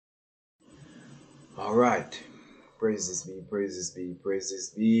All right. Praises be, praises be,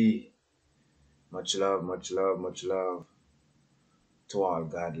 praises be. Much love, much love, much love to all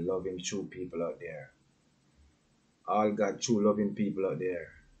God loving true people out there. All God true loving people out there.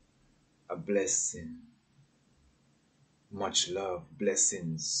 A blessing. Much love,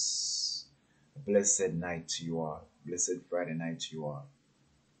 blessings. A blessed night to you all. Blessed Friday night to you all.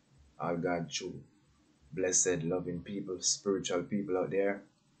 All God true. Blessed loving people, spiritual people out there.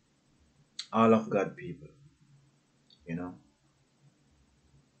 All of God people. You know.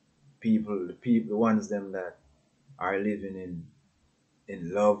 The ones them that are living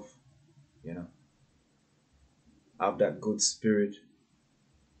in love, you know, have that good spirit,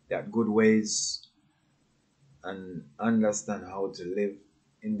 that good ways, and understand how to live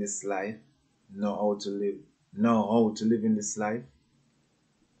in this life, know how to live in this life.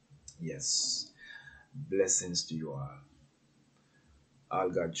 Yes, blessings to you all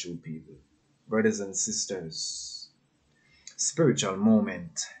God true people, brothers and sisters. Spiritual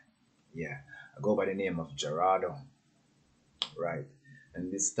moment. Yeah, I go by the name of Gerardo, right? And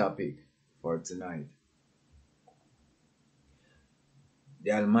this topic for tonight,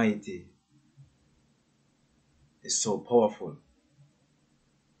 the Almighty is so powerful,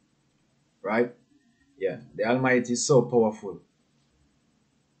 right? Yeah, the Almighty is so powerful.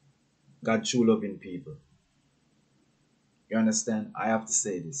 God true loving people. You understand? I have to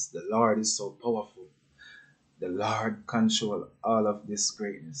say this. The Lord is so powerful. The Lord control all of this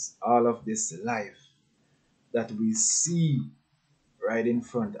greatness, all of this life that we see right in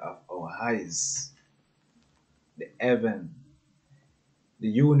front of our eyes. The heaven, the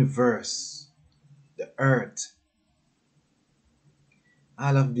universe, the earth,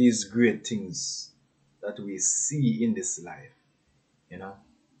 all of these great things that we see in this life, you know,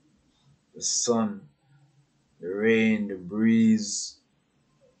 the sun, the rain, the breeze,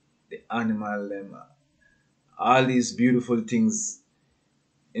 the animal, them, all these beautiful things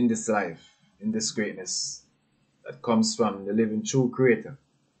in this life, in this greatness that comes from the living true creator.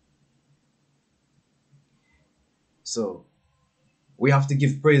 So we have to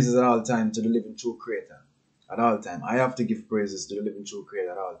give praises at all times to the living true creator. At all times. I have to give praises to the living true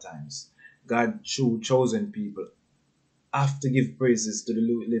creator at all times. God true chosen people have to give praises to the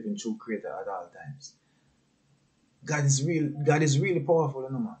living true creator at all times. God is really powerful, you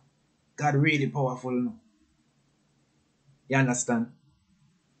know, man. God really powerful, you know. You understand?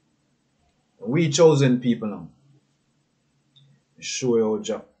 We chosen people now. Show your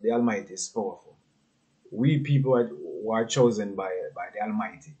job. The Almighty is powerful. We people who are chosen by the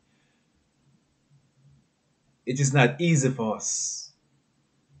Almighty. It is not easy for us,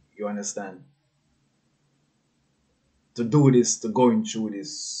 you understand, to do this, to going through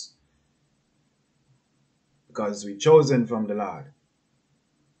this, because we chosen from the Lord.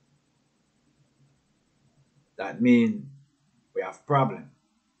 That means we have problem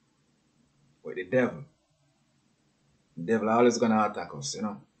with the devil. The devil always gonna attack us, you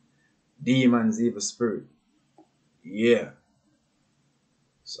know. Demons, evil spirit. Yeah.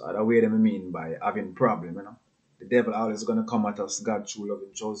 So that way them mean by having problem, you know. The devil always gonna come at us, God true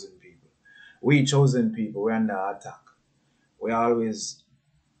loving chosen people. We chosen people, we're under attack. We always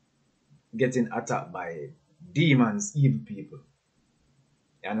getting attacked by demons, evil people.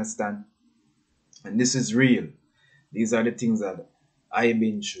 You understand? And this is real. These are the things that I've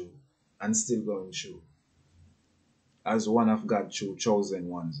been through and still going through as one of God's true chosen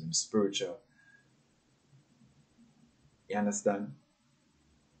ones in spiritual. You understand?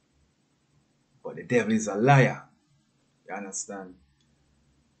 But the devil is a liar. You understand?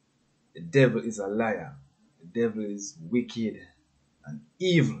 The devil is a liar. The devil is wicked and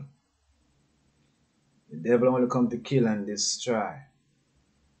evil. The devil only come to kill and destroy.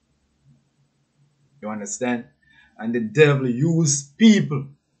 You understand? And the devil use people.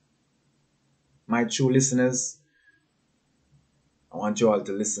 My true listeners, I want you all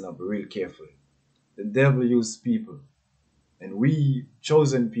to listen up real carefully. The devil use people. And we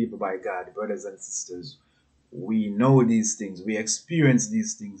chosen people by God, brothers and sisters, we know these things. We experience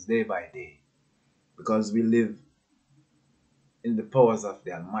these things day by day because we live in the powers of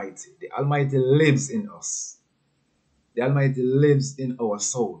the Almighty. The Almighty lives in us. The Almighty lives in our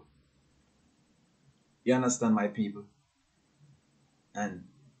soul. You understand, my people? And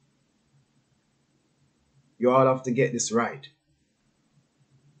you all have to get this right.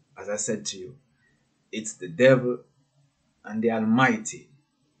 As I said to you, it's the devil and the Almighty.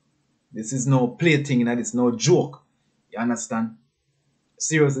 This is no plaything and it's no joke. You understand?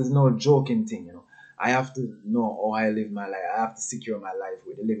 Serious is no joking thing, you know. I have to know how I live my life. I have to secure my life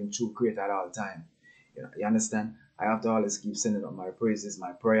with the living true creator at all time. You know, you understand? I have to always keep sending up my praises,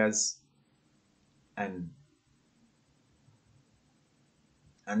 my prayers, and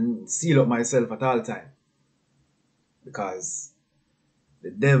seal up myself at all time, because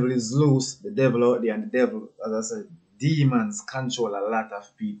the devil is loose, the devil out there, and the devil, as I said, demons control a lot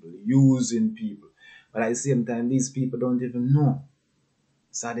of people, using people. But at the same time, these people don't even know.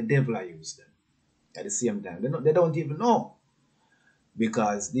 So the devil I use them. At the same time, they don't even know.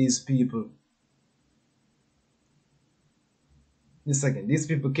 Because these people, these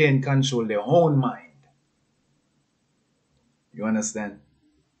people can't control their own mind. You understand?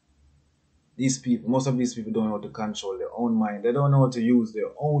 These people, most of these people don't know how to control their own mind. They don't know how to use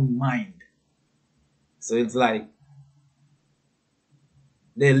their own mind. So it's like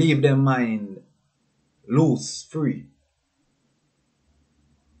they leave their mind loose, free.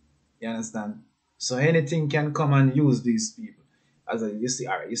 You understand? So anything can come and use these people. You see,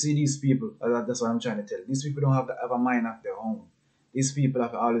 all right, you see these people. That's what I'm trying to tell you. These people don't have to have a mind of their own. These people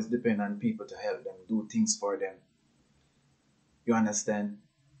have to always depend on people to help them, do things for them. You understand?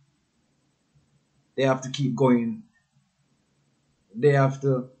 They have to keep going. They have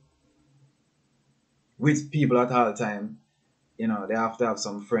to, with people at all time. They have to have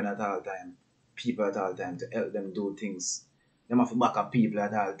some friend at all time, people at all time to help them do things. They have to back up people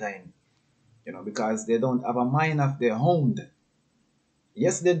at all time. Because they don't have a mind of their own.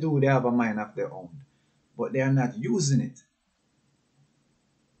 Yes, they do. They have a mind of their own, but they are not using it.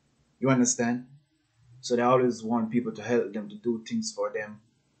 You understand? So they always want people to help them, to do things for them.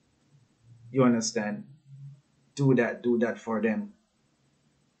 You understand? Do that for them.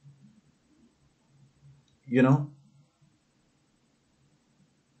 You know?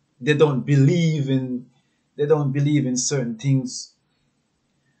 They don't believe in certain things,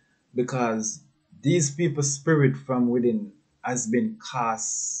 because these people's spirit from within has been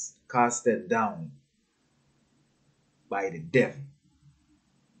casted down by the devil.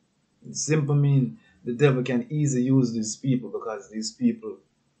 It simply mean the devil can easily use these people, because these people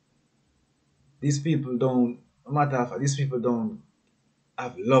don't, no matter how, these people don't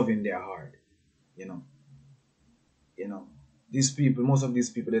have love in their heart. You know, you know, most of these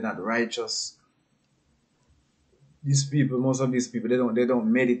people, they're not righteous. Most of these people, they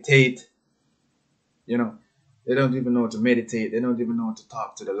don't meditate. You know, they don't even know how to meditate. They don't even know how to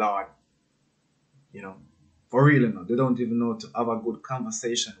talk to the Lord. You know, for real, they don't even know how to have a good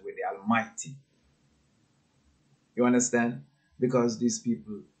conversation with the Almighty. You understand? Because these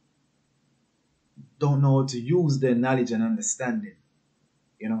people don't know how to use their knowledge and understanding,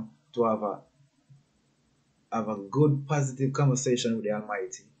 to have a good positive conversation with the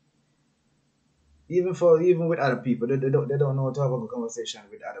Almighty. Even with other people, they don't know how to have a good conversation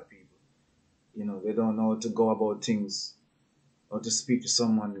with other people. They don't know how to go about things, or to speak to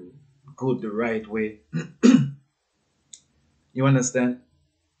someone good the right way. You understand?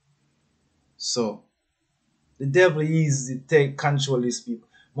 So the devil easily take control of these people.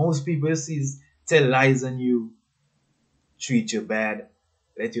 Most people you see tell lies on you, treat you bad,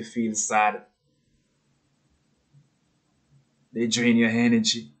 let you feel sad. They drain your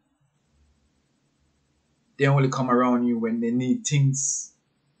energy. They only come around you when they need things.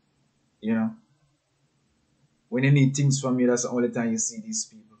 You know, when they need things from you, that's the only time you see these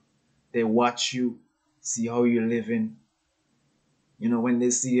people. They watch you, see how you're living. When they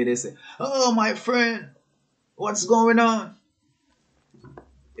see you, they say, "Oh, my friend, what's going on?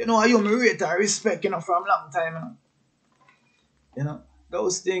 Are you my rate I respect, from a long time,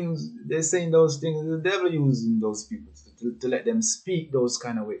 those things, they're saying those things, the devil using those people to let them speak those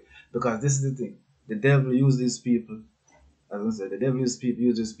kind of way. Because this is the thing, the devil uses these people, as I said, the devil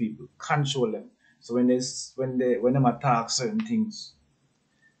uses people, control them. So when them attack certain things,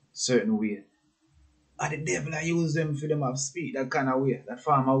 certain way, the devil I use them for them to speak that kind of way, that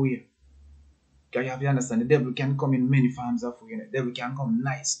form of way. Because you have to understand, the devil can come in many forms of way. The devil can come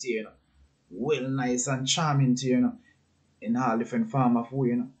nice to you, well nice and charming to you, in all different form of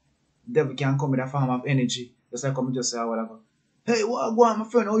way. Devil can come with a form of energy. Just like come just say whatever. Hey, what go on, my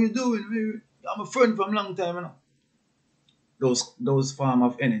friend? How you doing? I'm a friend from long time, Those form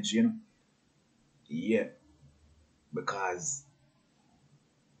of energy, Yeah. Because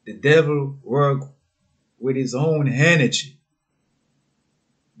the devil work with his own energy.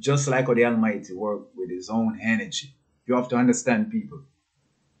 Just like how the Almighty work with his own energy. You have to understand, people.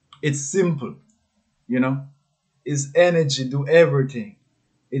 It's simple, you know. His energy do everything.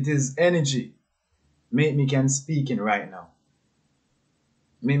 It is energy. Make me can speaking right now.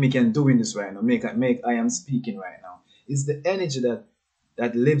 Make me can doing this right now. Make I am speaking right now. It's the energy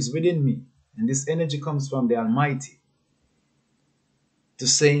that lives within me. And this energy comes from the Almighty. To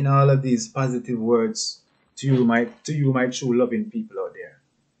saying all of these positive words to you, my true loving people out there.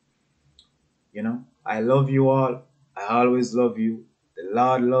 You know, I love you all. I always love you. The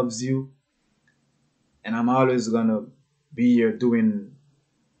Lord loves you. And I'm always going to be here doing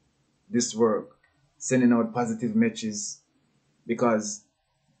this work, sending out positive messages because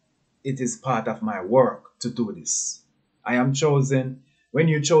it is part of my work to do this. I am chosen. When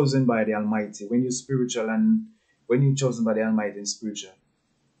you're chosen by the Almighty, when you're spiritual and when you're chosen by the Almighty and spiritual,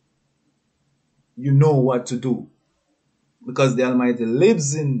 you know what to do because the Almighty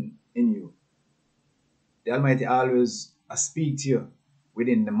lives in you. The Almighty always speak to you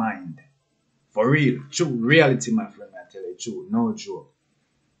within the mind. For real, true reality, my friend. I tell you, true, no joke.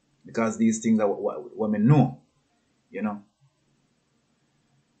 Because these things are what we know, you know.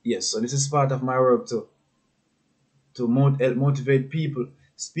 Yes, so this is part of my work help motivate people,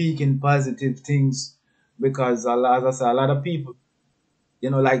 speaking positive things, because as I say, a lot of people,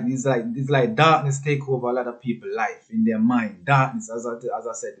 like darkness take over a lot of people's life in their mind. Darkness, as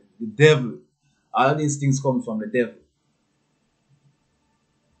I said, the devil. All these things come from the devil.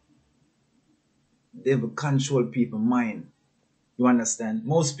 Devil control people's mind. You understand?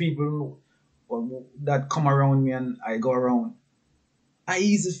 Most people that come around me and I go around, I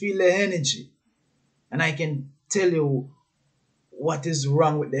easily feel the energy. And I can tell you what is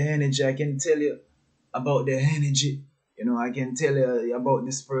wrong with the energy. I can tell you about the energy. I can tell you about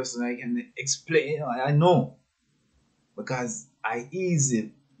this person. I can explain. I know because I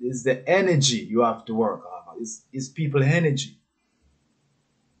easy. It's the energy you have to work on. It's people energy.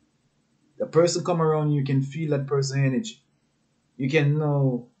 The person come around, you can feel that person energy. You can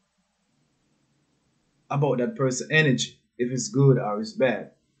know about that person energy if it's good or it's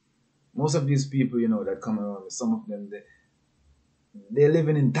bad. Most of these people, that come around, some of them, they're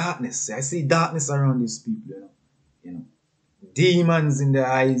living in darkness. I see darkness around these people, you know, demons in their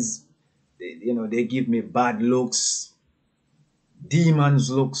eyes. They give me bad looks,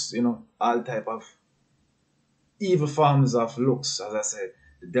 demons looks, all type of evil forms of looks. As I said,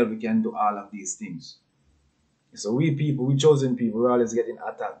 the devil can do all of these things. So we chosen people, we're always getting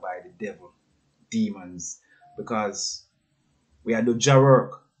attacked by the devil, demons, because we are the Jah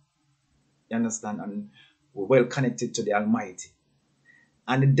work. You understand? And we're well connected to the Almighty.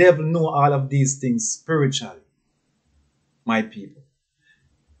 And the devil know all of these things spiritually, my people.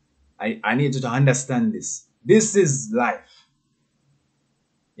 I need you to understand this. This is life.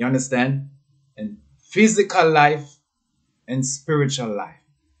 You understand? And physical life and spiritual life.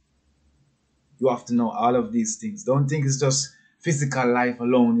 You have to know all of these things. Don't think it's just physical life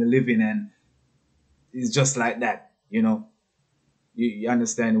alone you're living and it's just like that. You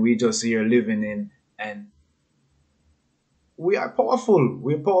understand? We just here living in and we are powerful.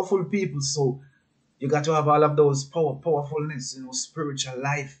 We're powerful people. So you got to have all of those powerfulness, spiritual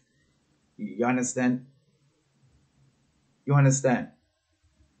life. You understand? You understand?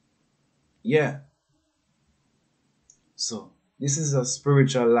 Yeah. So this is a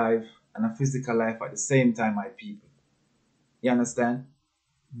spiritual life and a physical life at the same time, my people. You understand?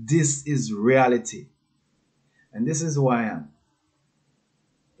 This is reality. And this is who I am.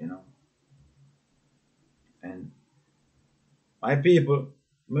 You know. And my people,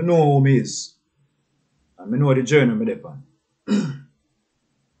 me know who me is. And me know the journey me upon.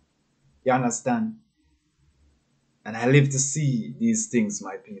 You understand? And I live to see these things,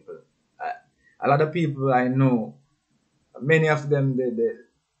 my people. A lot of people I know, many of them,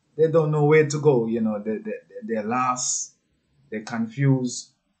 they don't know where to go. They're lost, they're confused.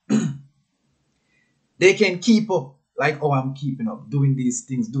 They can keep up like how I'm keeping up, doing these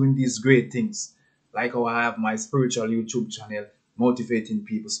things, doing these great things. Like how I have my spiritual YouTube channel, motivating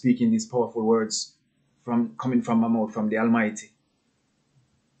people, speaking these powerful words from coming from my mouth, from the Almighty.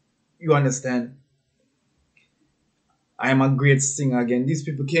 You understand? I am a great singer again. These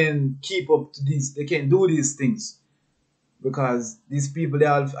people can keep up to these, they can do these things. Because these people,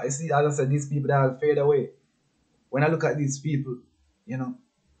 I see, as I said, these people, they all fade away. When I look at these people,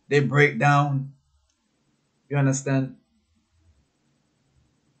 they break down. You understand?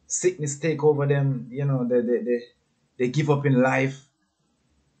 Sickness take over them. They give up in life.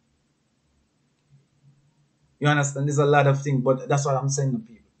 You understand? There's a lot of things, but that's what I'm saying to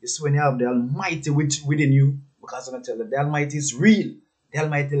people. It's when you have the Almighty within you, because I'm tell you, the Almighty is real. The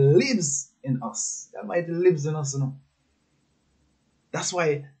Almighty lives in us. The Almighty lives in us, That's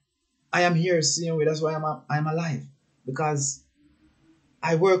why I am here seeing you. That's why I'm alive. Because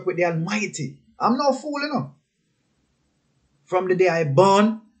I work with the Almighty. I'm no fool, From the day I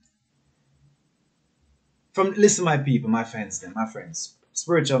born, listen, my people, my friends,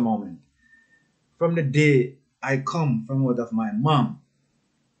 spiritual moment. From the day I come from out of my mom,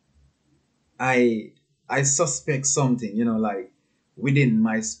 I suspect something, like within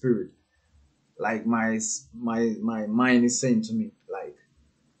my spirit. Like my mind is saying to me, like,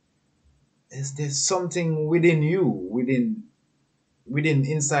 is there something within you, within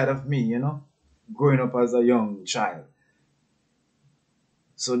inside of me, growing up as a young child.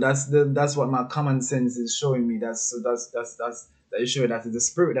 So that's what my common sense is showing me. That is showing that it's the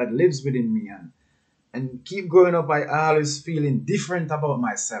spirit that lives within me, and keep growing up. I always feeling different about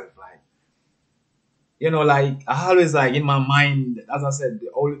myself, like, like I always, like, in my mind, as I said,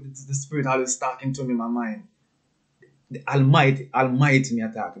 the spirit always talking to me in my mind. The Almighty me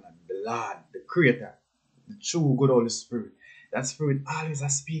attacking, the Lord, the Creator, the true good Holy Spirit. That spirit always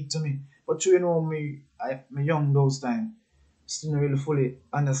speak to me. But me, I'm young those times, still not really fully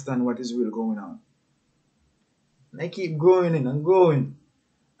understand what is really going on. And I keep growing in and growing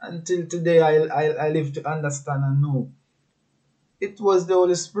until today. I live to understand and know it was the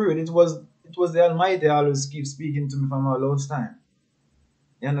Holy Spirit. It was the Almighty always keep speaking to me from all those time.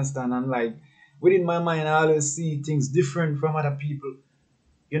 You understand? And like within my mind, I always see things different from other people.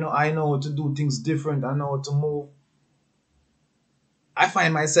 I know how to do things different. I know how to move. I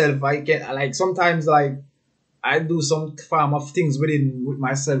find myself, I can, like, sometimes, like, I do some form of things with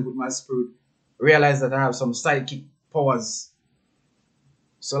myself, with my spirit. Realize that I have some psychic powers.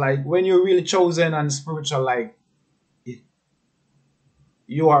 So like when you're really chosen and spiritual, like,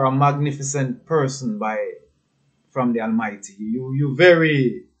 you are a magnificent person by from the Almighty. You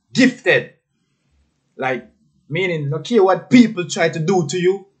very gifted. Like, meaning, no care what people try to do to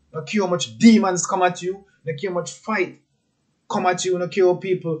you, no care how much demons come at you, no care how much fight come at you, no care how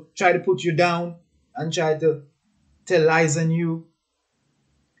people try to put you down and try to tell lies on you,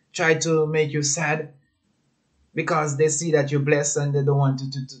 try to make you sad because they see that you're blessed and they don't want you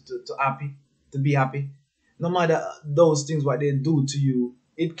to be happy. No matter those things what they do to you,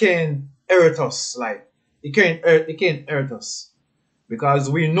 it can hurt us. Like, it can hurt us because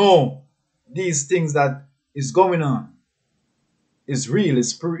we know these things that is going on is real,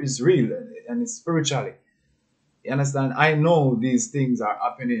 is real, and it's spiritually. You understand? I know these things are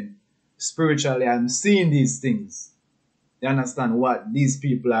happening spiritually. I'm seeing these things. You understand what these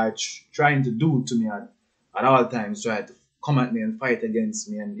people are trying to do to me at all times, try to come at me and fight against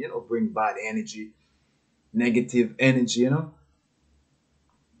me and, bring bad energy, negative energy.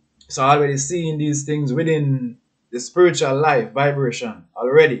 So already seeing these things within the spiritual life vibration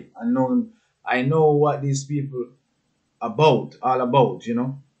already. I know what these people all about.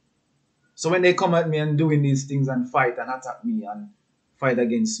 So when they come at me and doing these things and fight and attack me and fight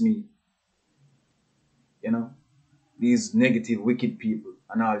against me, you know, these negative, wicked people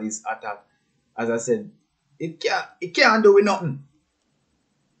and all these attack, as I said, it can't do with nothing.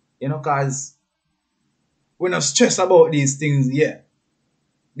 Cause we're not stressed about these things yet.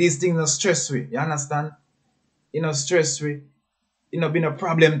 These things are stress free. You understand? Stress free. Been a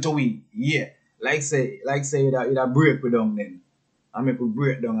problem to we. Yeah. Like say it a break we down then. I make we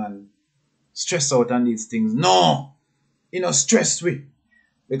break down and stress out on these things. No! Stress free.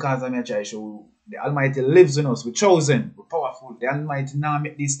 Because I'm here to show you, the Almighty lives in us. We're chosen. We're powerful. The Almighty now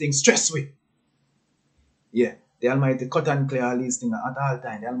make these things stress free. Yeah. The Almighty cut and clear all these things at all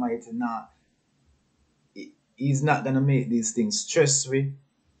time. The Almighty now, He's not gonna make these things stress free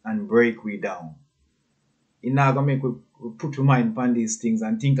and break we down. He's not gonna make we put your mind upon these things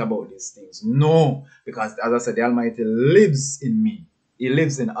and think about these things. No, because as I said, the Almighty lives in me. He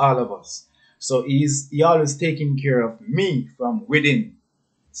lives in all of us. So he always taking care of me from within,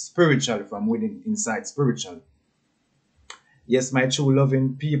 spiritually, from within, inside, spiritually. Yes, my true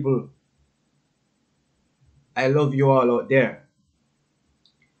loving people, I love you all out there.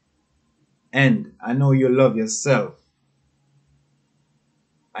 And I know you love yourself.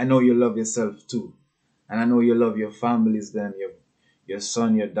 I know you love yourself too. And I know you love your families, them, your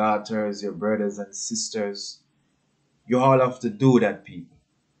son, your daughters, your brothers and sisters. You all have to do that, people.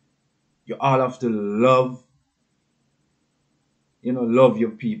 You all have to love your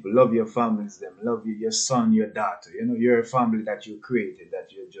people, love your families, them, love your son, your daughter. Your family that you created,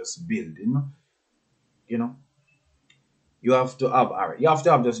 that you just build. You know. You have to have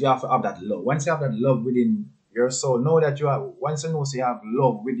that love. Once you have that love within your soul, know that you have. Once you know, so you have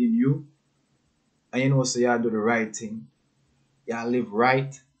love within you, and so you do the right thing. You live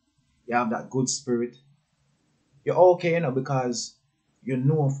right. You have that good spirit. You're okay, because you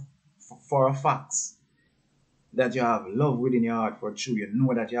know for a fact that you have love within your heart for true. You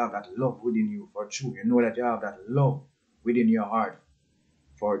know that you have that love within you for true. You know that you have that love within your heart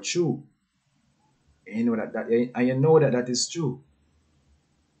for true. And you know that is true.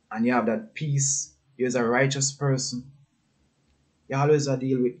 And you have that peace. You're a righteous person. You always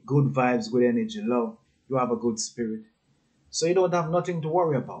deal with good vibes, good energy, love. You have a good spirit. So you don't have nothing to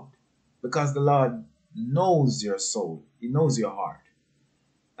worry about. Because the Lord knows your soul, He knows your heart,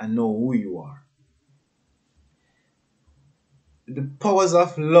 and know who you are. The powers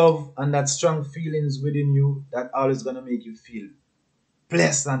of love and that strong feelings within you that always gonna make you feel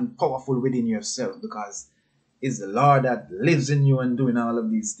blessed and powerful within yourself, because it's the Lord that lives in you and doing all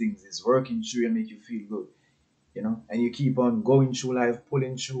of these things. It's working through you and make you feel good, and you keep on going through life,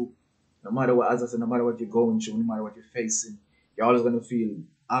 pulling through, no matter what, as I said, no matter what you're going through, no matter what you're facing, you're always gonna feel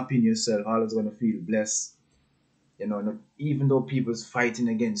happy in yourself, always gonna feel blessed, even though people's fighting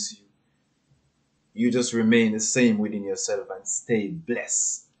against you, you just remain the same within yourself and stay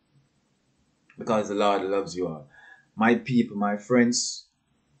blessed because the Lord loves you all. My people, my friends,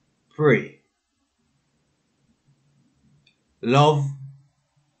 pray. Love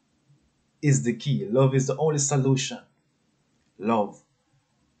is the key. Love is the only solution. Love.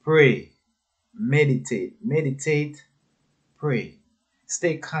 Pray. Meditate. Meditate. Pray.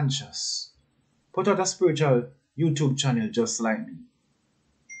 Stay conscious. Put out a spiritual YouTube channel just like me.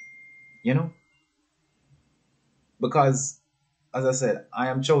 You know? Because, as I said, I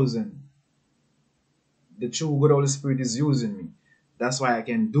am chosen. The true good Holy Spirit is using me. That's why I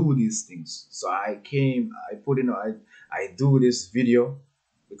can do these things. So I do this video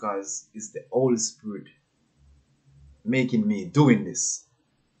because it's the Holy Spirit making me doing this.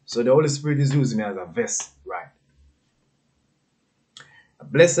 So the Holy Spirit is using me as a vessel, right? A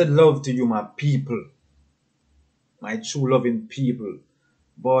blessed love to you, my people, my true loving people,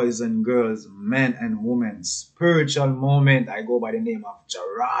 boys and girls, men and women. Spiritual moment. I go by the name of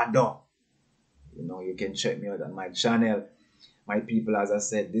Gerardo. You can check me out on my channel. My people, as I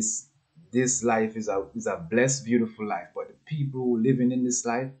said, this life is a blessed, beautiful life. But the people who living in this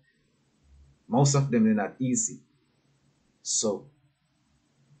life, most of them, they're not easy. So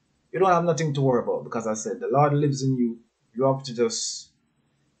you don't have nothing to worry about, because I said the Lord lives in you. You have to just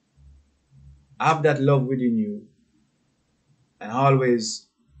have that love within you and always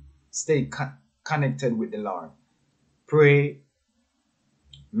stay connected with the Lord. Pray,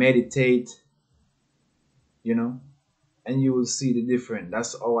 meditate, and you will see the difference.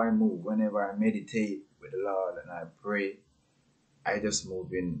 That's how I move. Whenever I meditate with the Lord and I pray, I just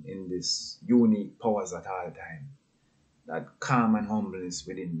move in this unique powers at all time. That calm and humbleness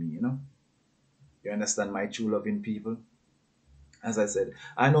within me. You understand, my true loving people? As I said,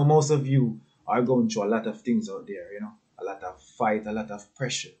 I know most of you are going through a lot of things out there, a lot of fight, a lot of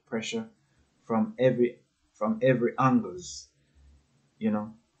pressure from every angles.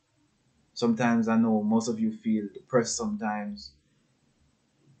 Sometimes I know most of you feel depressed sometimes.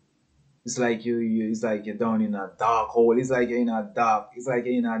 It's like it's like you're down in a dark hole. It's like it's like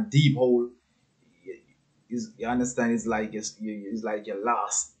you're in a deep hole. You understand? It's like you're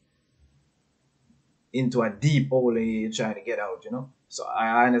lost into a deep hole and you're trying to get out. So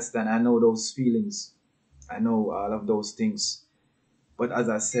I understand. I know those feelings. I know all of those things. But as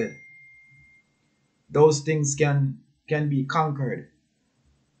I said, those things can be conquered.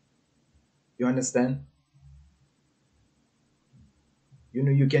 You understand?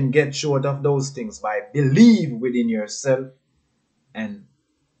 You can get short of those things by believe within yourself and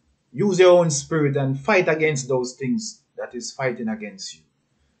use your own spirit and fight against those things that is fighting against you.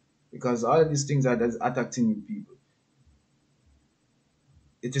 Because all of these things are that's attacking you people.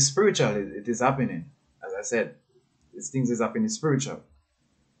 It is spiritual, it is happening. As I said, these things is happening spiritual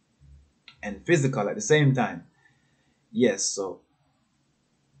and physical at the same time. Yes, so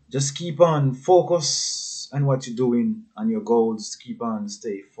just keep on focus on what you're doing, on your goals. Keep on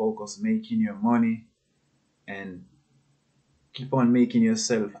stay focused, making your money, and keep on making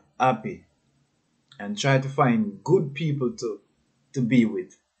yourself happy. And try to find good people to be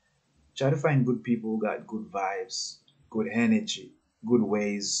with. Try to find good people who got good vibes, good energy, good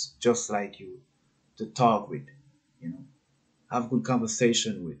ways, just like you, to talk with. You know, have good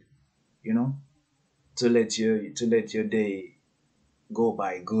conversation with. You know, to let your day go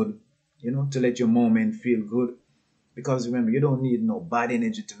by good. To let your moment feel good. Because remember, you don't need no bad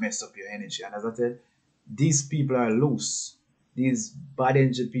energy to mess up your energy. And as I said, these people are loose. These bad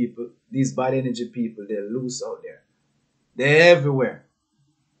energy people, they're loose out there. They're everywhere.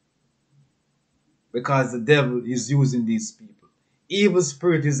 Because the devil is using these people. Evil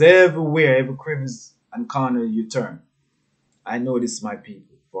spirit is everywhere, every crevice and corner you turn. I know this, my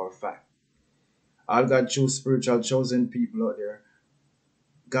people, for a fact. All God true spiritual chosen people out there.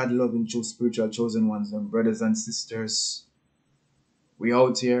 God loving true spiritual chosen ones and brothers and sisters. We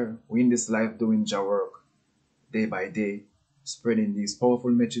out here, we in this life doing Jah work day by day, spreading these powerful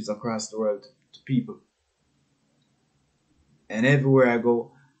messages across the world to people. And everywhere I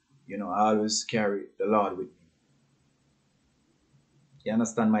go, I always carry the Lord with me. You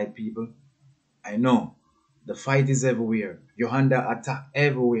understand, my people? I know the fight is everywhere. You're under attack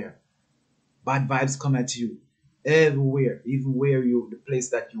everywhere. Bad vibes come at you everywhere, even where you, the place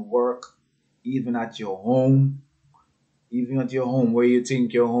that you work, even at your home, even at your home where you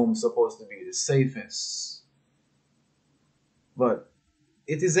think your home's supposed to be the safest. But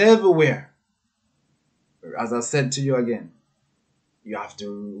it is everywhere. As I said to you again, you have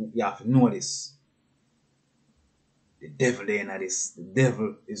to know this. The devil ain't at this. The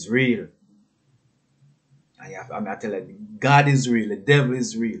devil is real. I'm not telling you, God is real, the devil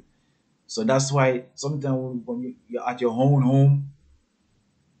is real. So that's why sometimes when you're at your own home,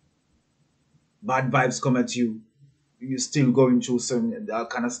 bad vibes come at you, you're still going through some that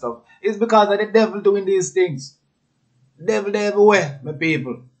kind of stuff. It's because of the devil doing these things. The devil they everywhere, my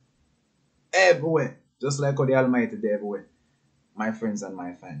people. Everywhere. Just like how the Almighty they everywhere. My friends and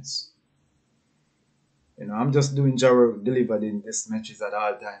my fans. I'm just doing Jarrah delivered in this message at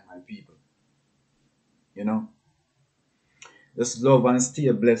all time, my people. You know. Just love and stay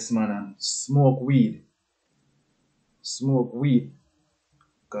blessed, man, and smoke weed. Smoke weed.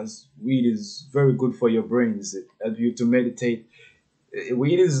 Because weed is very good for your brains. It helps you to meditate.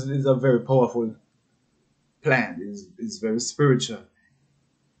 Weed is a very powerful plant. It's very spiritual.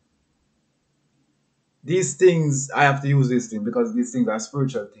 These things, I have to use these things because these things are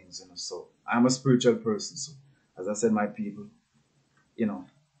spiritual things. So I'm a spiritual person. So as I said, my people, you know,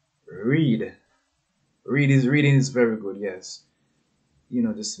 read. Reading is very good, yes.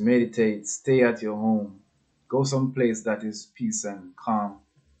 Just meditate, stay at your home, go someplace that is peace and calm,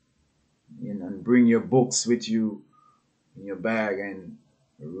 and bring your books with you in your bag and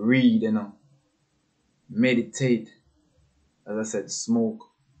read, meditate. As I said, smoke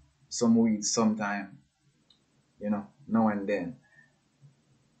some weed sometime, now and then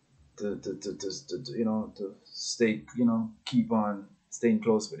to stay, keep on staying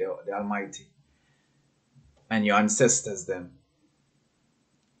close with the Almighty and your ancestors. Them,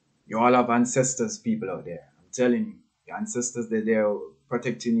 you all have ancestors, people out there. I'm telling you, your ancestors, they're there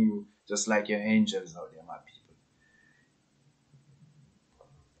protecting you just like your angels out there, my people.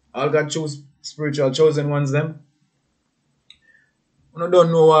 All God choose spiritual chosen ones, them. You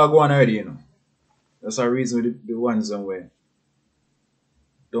don't know what I go on already. That's a reason with the ones them where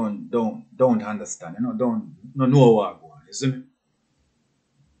don't understand, don't know what I go on. You see me?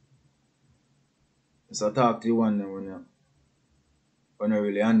 So I talk to the one them when you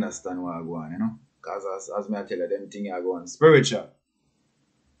really understand what I go on. Because as me I tell you, them thing I go on spiritual.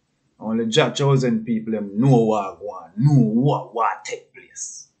 Only Jah chosen people them know what I go on, know what take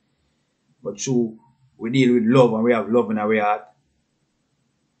place. But true, we deal with love and we have love in our heart.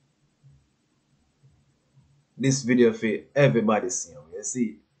 This video for everybody see. You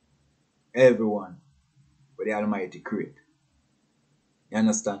see, everyone with the Almighty create. You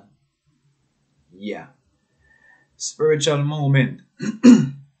understand? Yeah. Spiritual moment.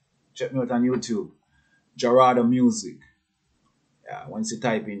 Check me out on YouTube. Gerardo Music. Yeah, once you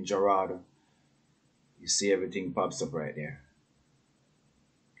type in Gerardo, you see everything pops up right there.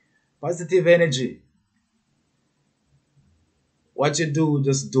 Positive energy. What you do,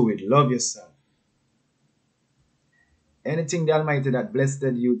 just do it. Love yourself. Anything the Almighty that blessed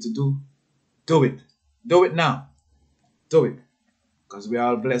you to do it. Do it now. Do it. Because we are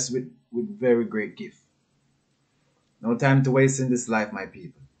all blessed with very great gift. No time to waste in this life, my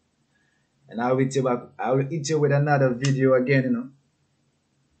people. And I will hit you with another video again,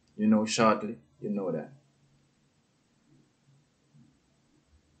 shortly. You know that.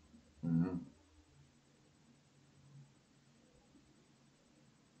 Mhm.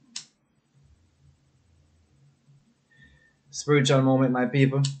 Spiritual moment, my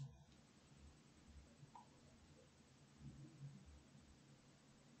people.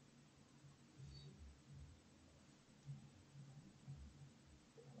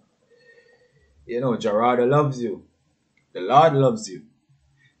 Gerardo loves you. The Lord loves you.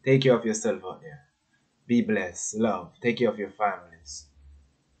 Take care of yourself out there. Be blessed. Love. Take care of your families.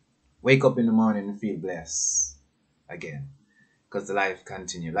 Wake up in the morning and feel blessed again. Because the life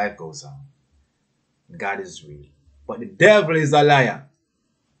continues. Life goes on. God is real. But the devil is a liar.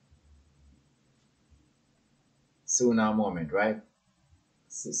 Soon our moment, right?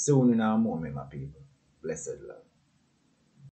 Soon in our moment, my people. Blessed love.